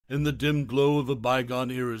In the dim glow of a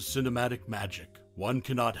bygone era's cinematic magic, one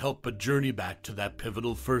cannot help but journey back to that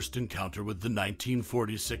pivotal first encounter with the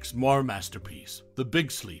 1946 noir masterpiece, The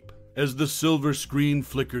Big Sleep. As the silver screen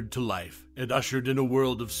flickered to life, it ushered in a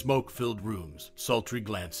world of smoke-filled rooms, sultry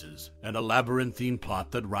glances, and a labyrinthine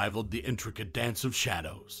plot that rivaled the intricate dance of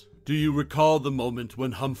shadows. Do you recall the moment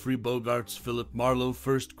when Humphrey Bogart's Philip Marlowe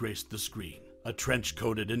first graced the screen, a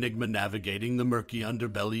trench-coated enigma navigating the murky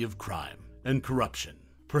underbelly of crime and corruption?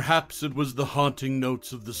 Perhaps it was the haunting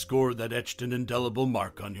notes of the score that etched an indelible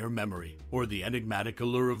mark on your memory, or the enigmatic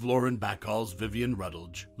allure of Lauren Bacall's Vivian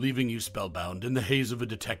Rutledge, leaving you spellbound in the haze of a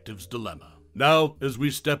detective's dilemma. Now, as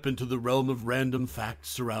we step into the realm of random facts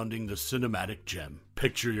surrounding the cinematic gem,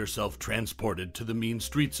 picture yourself transported to the mean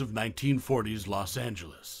streets of 1940s Los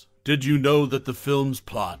Angeles. Did you know that the film's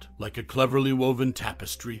plot, like a cleverly woven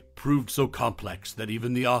tapestry, proved so complex that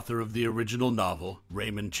even the author of the original novel,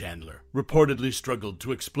 Raymond Chandler, reportedly struggled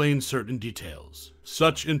to explain certain details?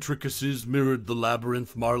 Such intricacies mirrored the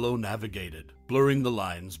labyrinth Marlowe navigated, blurring the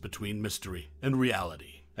lines between mystery and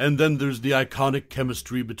reality. And then there's the iconic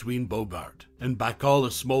chemistry between Bogart and Bacall,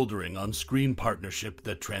 a smoldering on-screen partnership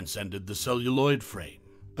that transcended the celluloid frame.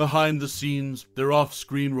 Behind the scenes, their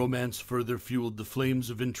off-screen romance further fueled the flames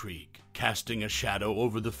of intrigue, casting a shadow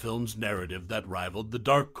over the film's narrative that rivaled the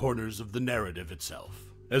dark corners of the narrative itself.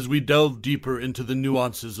 As we delve deeper into the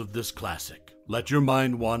nuances of this classic, let your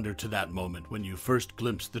mind wander to that moment when you first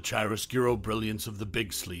glimpsed the chiaroscuro brilliance of The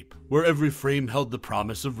Big Sleep, where every frame held the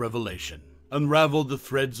promise of revelation. Unravel the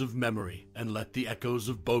threads of memory and let the echoes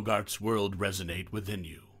of Bogart's world resonate within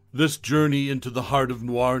you. This journey into the heart of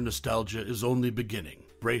noir nostalgia is only beginning.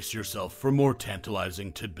 Brace yourself for more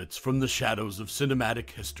tantalizing tidbits from the shadows of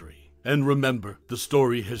cinematic history. And remember, the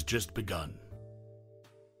story has just begun.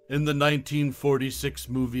 In the 1946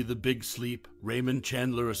 movie The Big Sleep, Raymond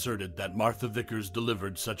Chandler asserted that Martha Vickers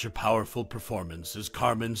delivered such a powerful performance as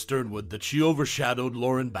Carmen Sternwood that she overshadowed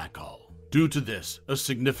Lauren Bacall. Due to this, a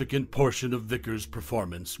significant portion of Vickers'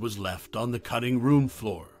 performance was left on the cutting room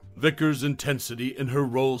floor. Vickers' intensity in her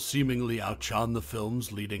role seemingly outshone the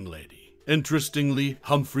film's leading lady. Interestingly,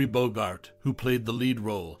 Humphrey Bogart, who played the lead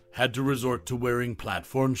role, had to resort to wearing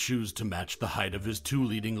platform shoes to match the height of his two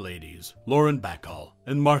leading ladies, Lauren Bacall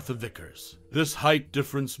and Martha Vickers. This height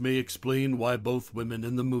difference may explain why both women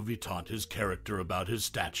in the movie taunt his character about his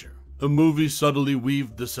stature. The movie subtly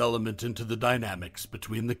weaved this element into the dynamics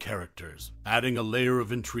between the characters, adding a layer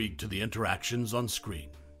of intrigue to the interactions on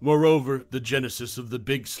screen. Moreover, the genesis of The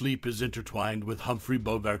Big Sleep is intertwined with Humphrey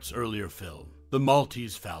Bogart's earlier film, The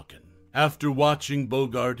Maltese Falcon. After watching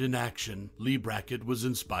Bogart in action, Lee Brackett was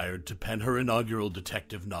inspired to pen her inaugural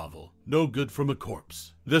detective novel, No Good from a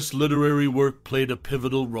Corpse. This literary work played a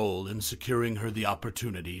pivotal role in securing her the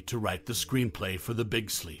opportunity to write the screenplay for The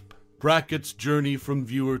Big Sleep. Brackett's journey from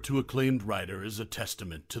viewer to acclaimed writer is a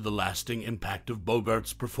testament to the lasting impact of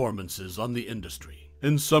Bogart's performances on the industry.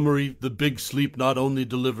 In summary, The Big Sleep not only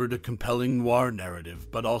delivered a compelling noir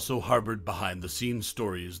narrative, but also harbored behind-the-scenes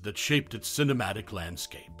stories that shaped its cinematic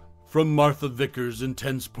landscape. From Martha Vickers'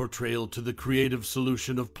 intense portrayal to the creative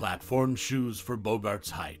solution of platform shoes for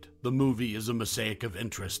Bogart's height, the movie is a mosaic of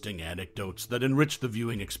interesting anecdotes that enrich the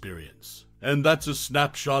viewing experience. And that's a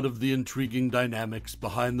snapshot of the intriguing dynamics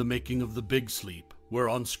behind the making of The Big Sleep, where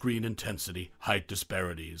on-screen intensity, height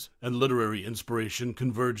disparities, and literary inspiration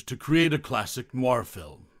converge to create a classic noir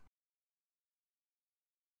film.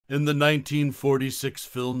 In the 1946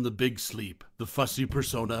 film The Big Sleep, the fussy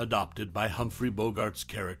persona adopted by Humphrey Bogart's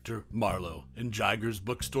character, Marlowe, in Giger's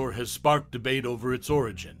bookstore has sparked debate over its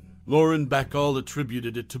origin. Lauren Bacall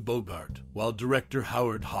attributed it to Bogart, while director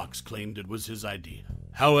Howard Hawks claimed it was his idea.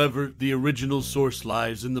 However, the original source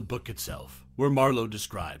lies in the book itself, where Marlowe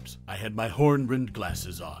describes, "I had my horn-rimmed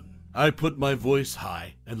glasses on. I put my voice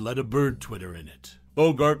high and let a bird twitter in it."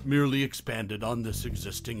 Bogart merely expanded on this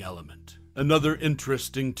existing element. Another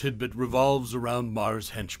interesting tidbit revolves around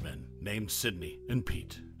Mar's henchmen, named Sidney and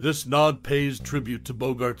Pete. This nod pays tribute to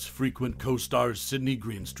Bogart's frequent co-stars Sidney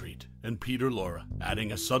Greenstreet and Peter Lorre,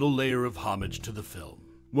 adding a subtle layer of homage to the film.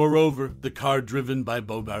 Moreover, the car driven by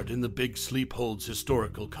Bogart in The Big Sleep holds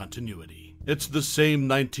historical continuity. It's the same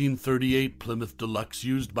 1938 Plymouth Deluxe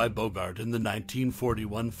used by Bogart in the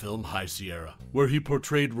 1941 film High Sierra, where he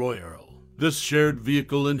portrayed Roy Earl. This shared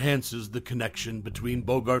vehicle enhances the connection between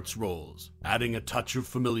Bogart's roles, adding a touch of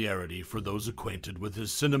familiarity for those acquainted with his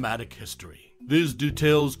cinematic history. These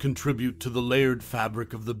details contribute to the layered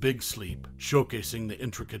fabric of the big sleep, showcasing the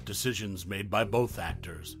intricate decisions made by both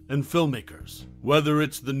actors and filmmakers. Whether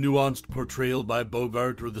it's the nuanced portrayal by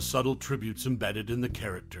Bogart or the subtle tributes embedded in the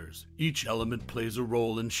characters, each element plays a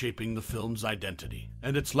role in shaping the film's identity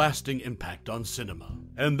and its lasting impact on cinema.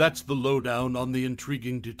 And that's the lowdown on the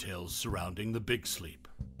intriguing details surrounding the big sleep.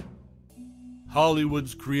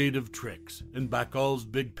 Hollywood's creative tricks, and Bacall's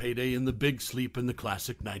big payday in The Big Sleep in the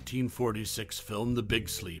classic 1946 film The Big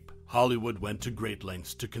Sleep. Hollywood went to great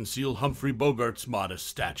lengths to conceal Humphrey Bogart's modest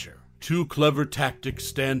stature. Two clever tactics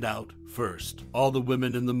stand out. First, all the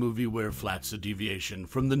women in the movie wear flats, a deviation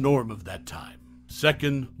from the norm of that time.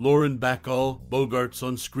 Second, Lauren Bacall, Bogart's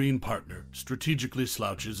on-screen partner, strategically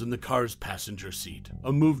slouches in the car's passenger seat,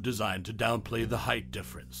 a move designed to downplay the height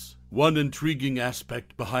difference. One intriguing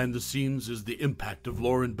aspect behind the scenes is the impact of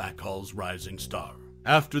Lauren Bacall's rising star.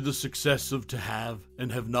 After the success of To Have and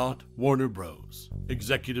Have Not, Warner Bros.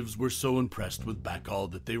 Executives were so impressed with Bacall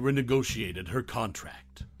that they renegotiated her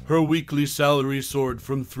contract. Her weekly salary soared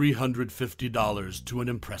from $350 to an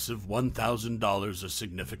impressive $1,000, a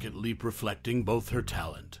significant leap reflecting both her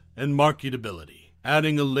talent and marketability.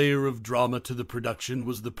 Adding a layer of drama to the production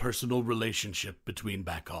was the personal relationship between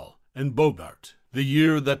Bacall and Bogart. The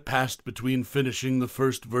year that passed between finishing the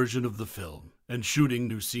first version of the film and shooting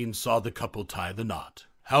new scenes saw the couple tie the knot.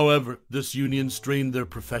 However, this union strained their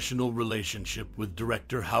professional relationship with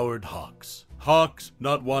director Howard Hawks. Hawks,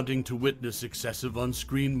 not wanting to witness excessive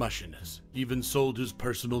on-screen mushiness, even sold his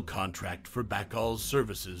personal contract for Bacall's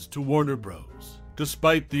services to Warner Bros.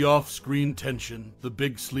 Despite the off-screen tension, The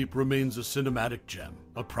Big Sleep remains a cinematic gem,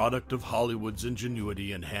 a product of Hollywood's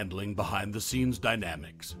ingenuity in handling behind-the-scenes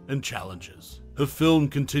dynamics and challenges. The film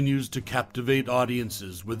continues to captivate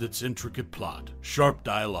audiences with its intricate plot, sharp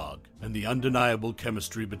dialogue, and the undeniable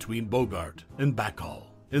chemistry between Bogart and Bacall.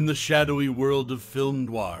 In the shadowy world of film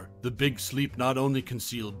noir, The Big Sleep not only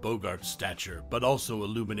concealed Bogart's stature, but also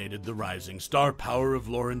illuminated the rising star power of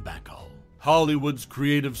Lauren Bacall. Hollywood's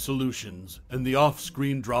creative solutions and the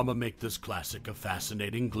off-screen drama make this classic a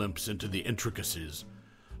fascinating glimpse into the intricacies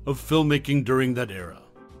of filmmaking during that era.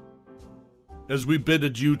 As we bid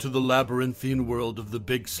adieu to the labyrinthine world of The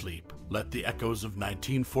Big Sleep, let the echoes of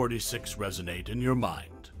 1946 resonate in your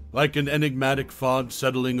mind. Like an enigmatic fog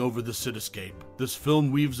settling over the cityscape, this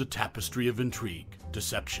film weaves a tapestry of intrigue,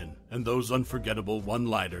 deception, and those unforgettable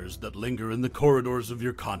one-liners that linger in the corridors of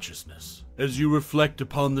your consciousness. As you reflect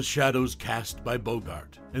upon the shadows cast by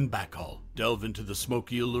Bogart and Bacall, delve into the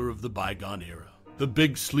smoky allure of the bygone era. The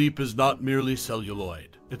Big Sleep is not merely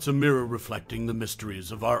celluloid, it's a mirror reflecting the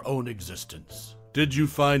mysteries of our own existence. Did you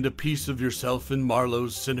find a piece of yourself in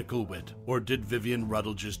Marlowe's cynical wit, or did Vivian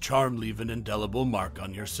Rutledge's charm leave an indelible mark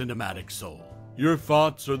on your cinematic soul? Your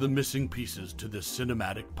thoughts are the missing pieces to this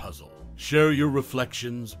cinematic puzzle. Share your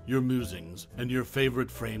reflections, your musings, and your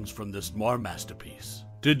favorite frames from this noir masterpiece.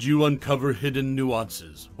 Did you uncover hidden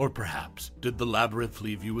nuances, or perhaps did the labyrinth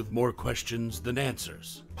leave you with more questions than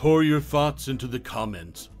answers? Pour your thoughts into the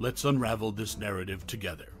comments. Let's unravel this narrative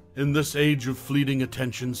together. In this age of fleeting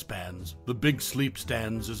attention spans, The Big Sleep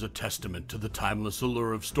stands as a testament to the timeless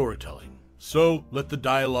allure of storytelling. So, let the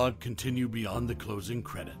dialogue continue beyond the closing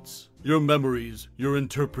credits. Your memories, your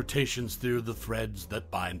interpretations steer the threads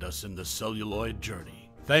that bind us in the celluloid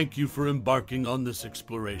journey. Thank you for embarking on this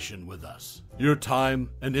exploration with us. Your time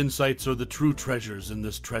and insights are the true treasures in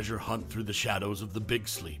this treasure hunt through the shadows of The Big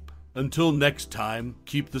Sleep. Until next time,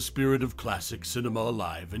 keep the spirit of classic cinema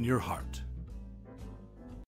alive in your heart.